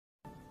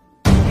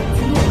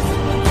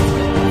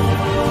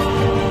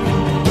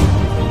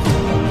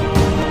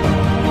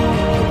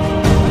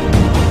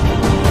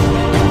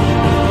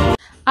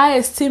I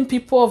esteem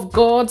people of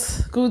God.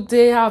 Good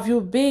day. How have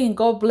you been?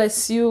 God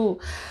bless you.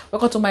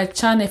 Welcome to my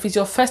channel. If it's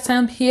your first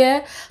time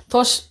here,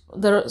 touch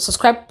the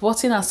subscribe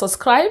button and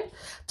subscribe.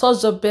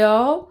 Touch the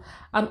bell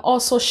and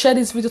also share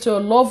this video to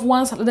your loved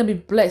ones and let them be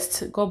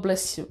blessed. God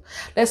bless you.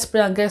 Let's pray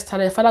and get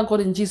started. Father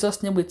God, in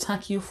Jesus' name, we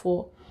thank you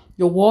for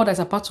your word that is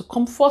about to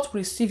come forth.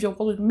 We receive your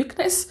word with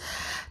meekness.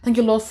 Thank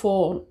you, Lord,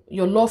 for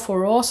your love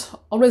for us,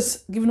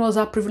 always giving us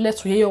that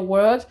privilege to hear your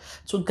word,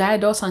 to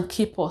guide us and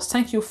keep us.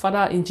 Thank you,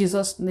 Father, in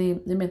Jesus' name.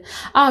 Amen.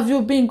 How have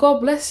you been? God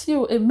bless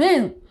you.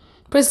 Amen.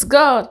 Praise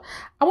God.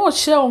 I want to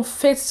share on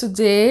faith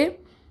today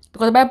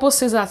because the Bible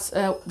says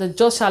that the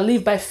just shall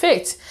live by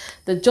faith.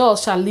 The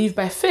just shall live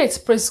by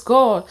faith. Praise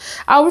God.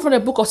 I'll read from the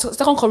book of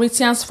 2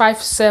 Corinthians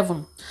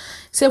 5:7. It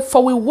says,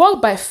 for we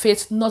walk by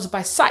faith, not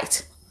by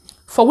sight.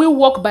 For we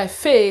walk by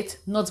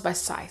faith, not by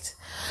sight.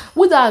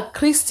 We that are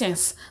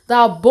Christians, that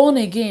are born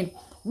again,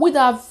 we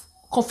that have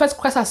confessed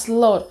Christ as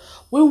Lord,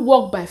 we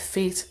walk by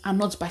faith and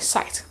not by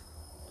sight.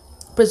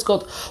 Praise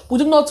God. We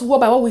do not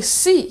walk by what we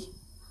see.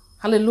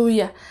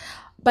 Hallelujah.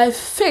 By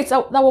faith,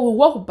 that's what we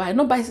walk by,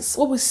 not by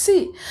what we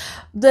see.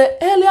 The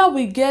earlier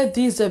we get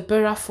this, the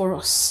better for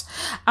us.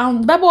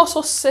 And the Bible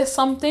also says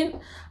something.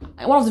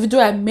 One of the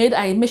videos I made,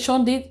 I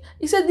mentioned it.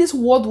 It said this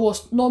word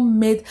was not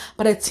made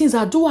by the things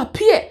that do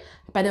appear,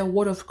 by the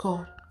word of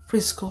God.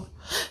 Praise God.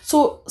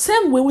 So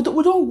same way, we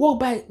don't walk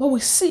by what we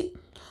see,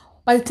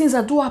 by the things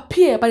that do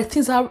appear, by the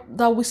things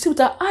that we see with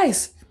our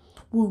eyes.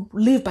 We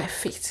live by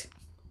faith.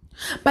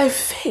 By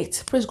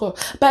faith, praise God.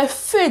 By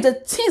faith, the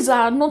things that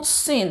are not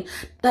seen,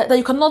 that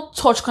you cannot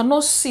touch,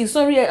 cannot see, it's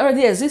not really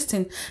already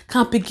existing,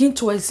 can begin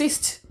to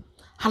exist.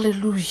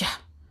 Hallelujah.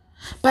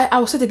 I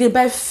will say it again,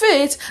 by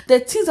faith, the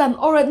things that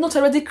are not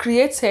already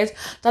created,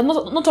 that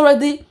are not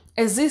already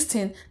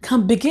existing,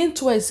 can begin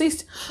to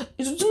exist.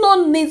 You do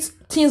not need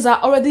things that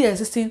are already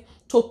existing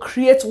to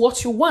create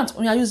what you want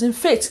when you are using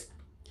faith.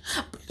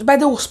 By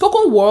the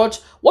spoken word,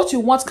 what you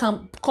want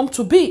can come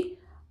to be.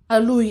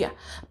 Hallelujah.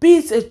 Be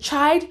it a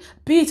child,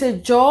 be it a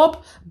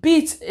job, be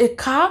it a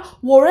car,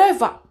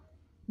 whatever.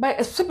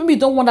 Except maybe you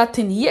don't want that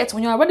thing yet.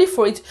 When you are ready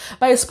for it,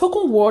 by a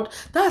spoken word,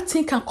 that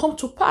thing can come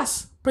to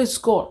pass. Praise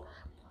God.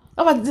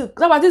 That's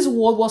why this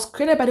world was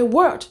created by the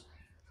word.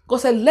 God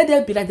said, let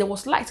there be light, there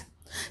was light.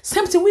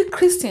 Same thing with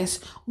Christians.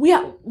 We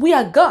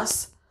are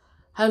God's.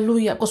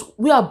 Hallelujah. Because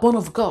we are born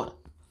of God.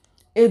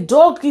 A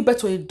dog give birth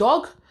to a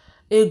dog.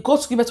 A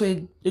goat give birth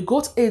to a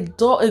goat.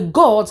 A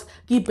God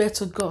give birth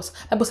to gods.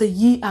 The Bible says,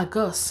 ye are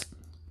God's.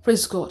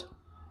 Praise God.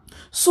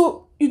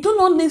 So you do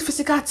not need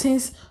physical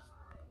things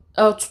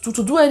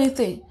to do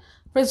anything.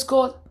 Praise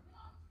God.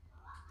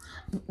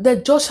 The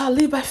just shall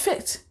live by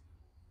faith.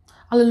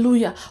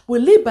 Hallelujah. We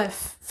live by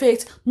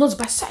faith, not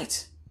by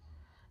sight.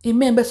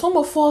 Amen. But some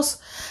of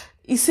us,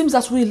 it seems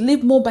that we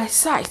live more by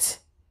sight.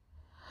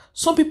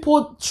 Some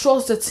people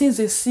trust the things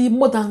they see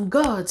more than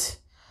God.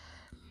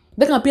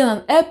 They can be on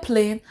an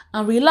airplane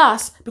and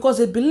relax because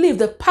they believe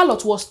the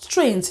pilot was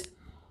trained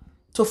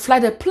to fly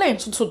the plane.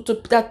 So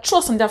their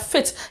trust and their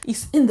faith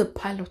is in the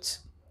pilot.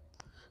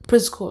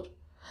 Praise God.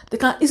 They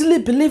can easily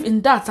believe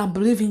in that and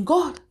believe in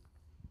God.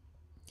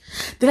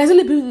 They can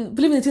easily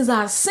believe in the things that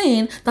are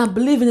seen than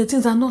believe in the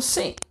things that are not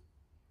seen.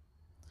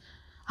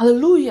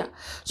 Hallelujah.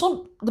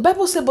 So the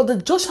Bible says, but the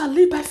just shall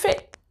live by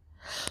faith.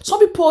 Some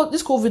people,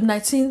 this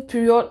COVID-19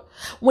 period,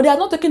 when they are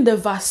not taking the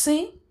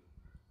vaccine,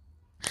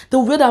 they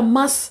wear their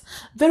mask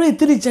very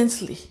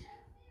diligently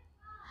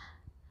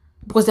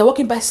because they're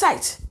working by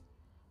sight,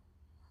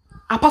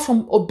 apart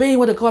from obeying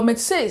what the government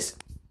says.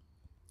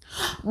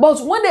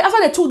 But after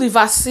they took the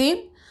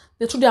vaccine,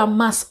 they took their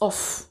mask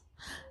off.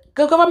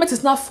 The government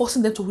is now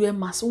forcing them to wear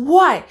masks.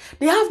 Why?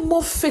 They have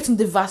more faith in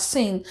the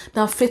vaccine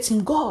than faith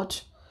in God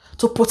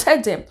to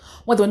protect them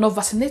when they were not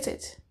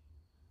vaccinated.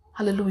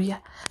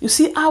 Hallelujah. You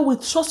see how we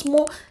trust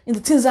more in the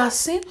things that are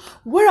seen,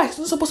 whereas it's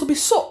not supposed to be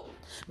so.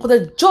 But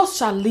the just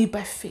shall live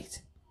by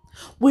faith.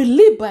 We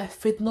live by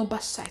faith, not by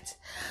sight.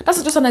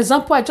 That's just an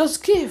example I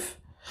just gave.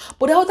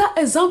 But there are other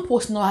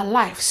examples in our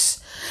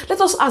lives.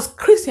 Let us as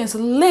Christians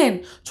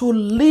learn to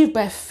live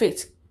by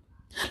faith.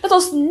 Let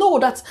us know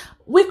that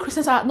we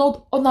Christians are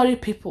not ordinary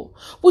people.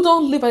 We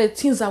don't live by the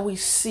things that we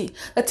see.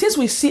 The things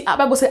we see, the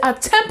Bible says, are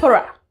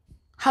temporal.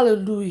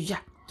 Hallelujah.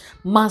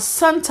 Man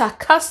Santa,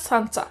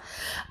 Santa.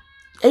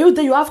 Every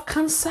day you have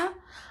cancer,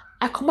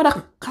 I command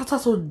that cancer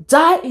to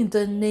die in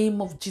the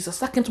name of Jesus.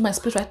 That came to my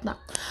spirit right now.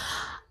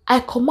 I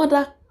command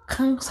that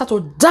cancer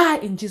to die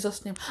in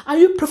Jesus' name. And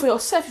you pray for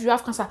yourself if you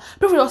have cancer.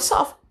 Pray for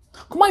yourself.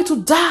 Command it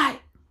to die.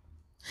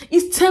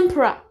 It's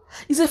temporal.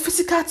 It's a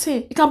physical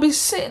thing. It can be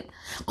seen.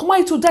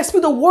 Command it to die.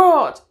 Speak the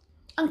word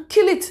and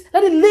kill it.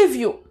 Let it leave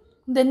you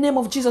in the name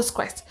of Jesus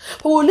Christ.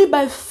 But we'll live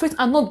by faith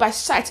and not by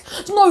sight.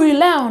 Do not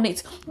rely on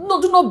it.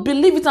 No, do not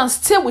believe it and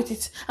stay with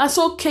it. And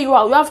say, okay, you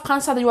have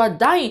cancer, that you are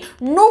dying.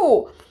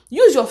 No.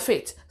 Use your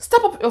faith.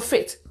 Step up your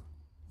faith.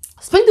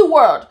 Speak the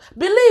word.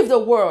 Believe the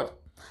word.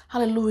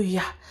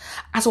 Hallelujah.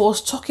 As I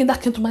was talking,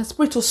 that came to my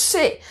spirit to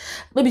say,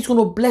 maybe it's going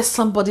to bless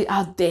somebody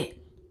out there.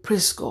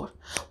 Praise God.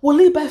 We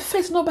live by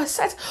faith, not by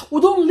sight.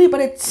 We don't live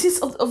by the things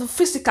of the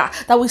physical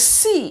that we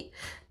see.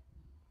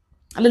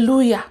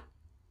 Hallelujah.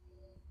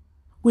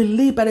 We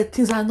live by the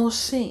things that are not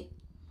seen.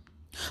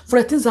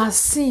 For the things that are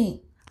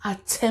seen are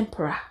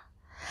temporal.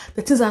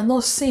 The things that are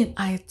not seen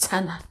are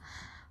eternal.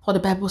 What the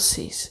Bible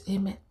says.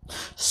 Amen.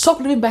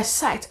 Stop living by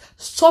sight.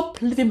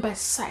 Stop living by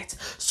sight.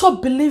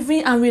 Stop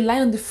believing and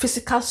relying on the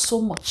physical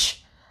so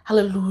much.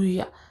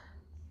 Hallelujah.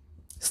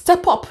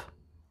 Step up.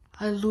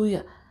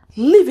 Hallelujah.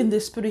 Live in the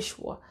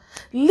spiritual.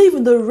 Live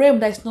in the realm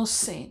that is not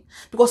seen.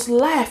 Because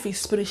life is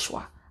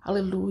spiritual.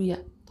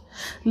 Hallelujah.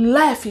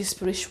 Life is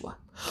spiritual.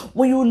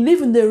 When you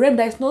live in the realm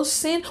that is not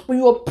seen, when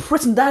you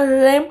operate in that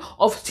realm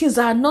of things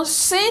that are not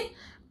seen,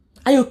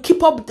 and you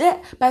keep up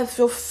there by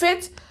your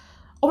faith,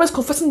 always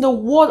confessing the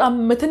word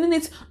and maintaining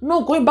it,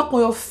 not going back on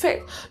your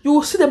faith, you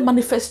will see the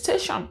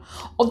manifestation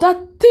of that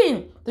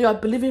thing that you are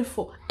believing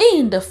for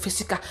in the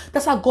physical.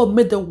 That's how God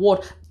made the word.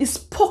 He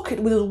spoke it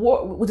with his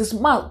word, with his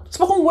mouth,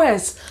 spoken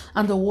words,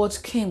 and the words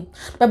came.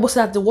 The Bible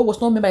says that the word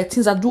was not made by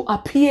things that do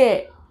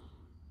appear.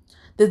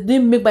 They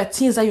didn't make by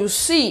things that you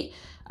see.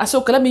 I said,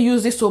 okay, let me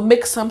use this to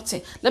make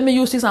something. Let me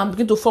use this and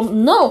begin to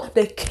form. No,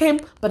 they came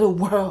by the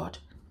word.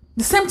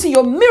 The same thing,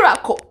 your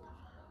miracle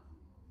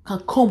can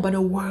come by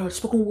the word,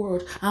 spoken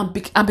word, and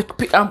be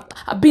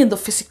in the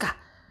physical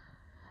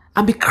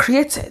and be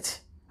created.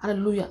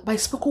 Hallelujah. By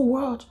spoken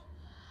word.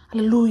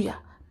 Hallelujah.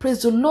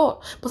 Praise the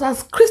Lord. But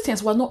as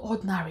Christians, we are not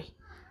ordinary.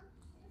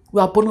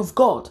 We are born of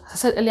God. As I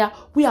said earlier,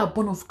 we are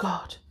born of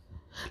God.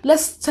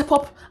 Let's step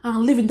up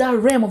and live in that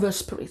realm of the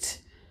spirit.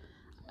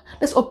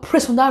 Let's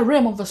operate from that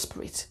realm of the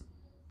spirit.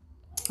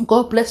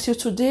 God bless you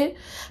today.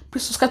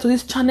 Please subscribe to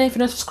this channel. If you're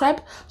not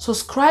subscribed,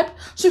 subscribe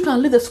so you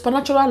can live the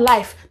supernatural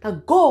life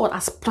that God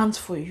has planned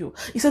for you.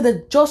 He said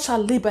the just shall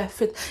live by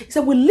faith. He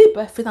said we live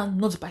by faith and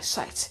not by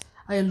sight.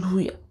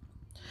 Hallelujah.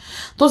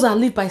 Those that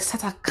live by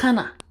sight are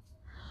carnal.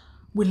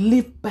 We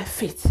live by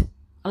faith.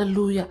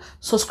 Hallelujah.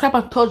 Subscribe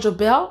and touch the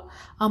bell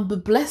and be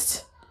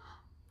blessed.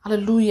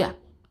 Hallelujah.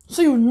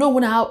 So you know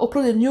when I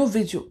upload a new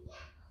video.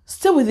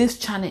 Stay with this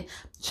channel.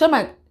 Share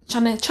my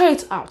channel. Share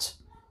it out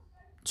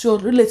to your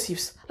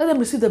relatives. Let them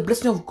receive the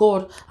blessing of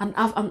God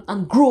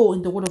and grow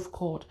in the word of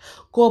God.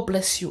 God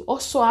bless you.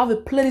 Also, I have a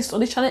playlist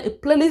on this channel, a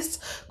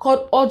playlist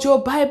called Audio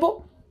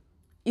Bible.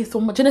 It's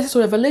from Genesis to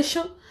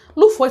Revelation.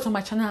 Look for it on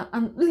my channel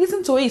and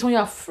listen to it when you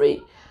are free.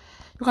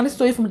 You can listen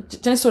to it from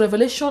Genesis to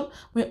Revelation,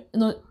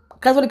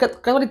 gradually,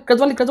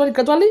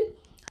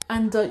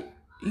 and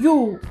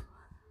you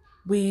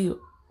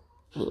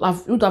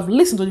would have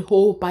listened to the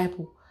whole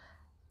Bible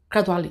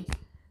gradually.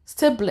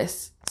 Stay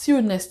blessed. See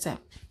you next time.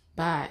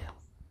 Bye.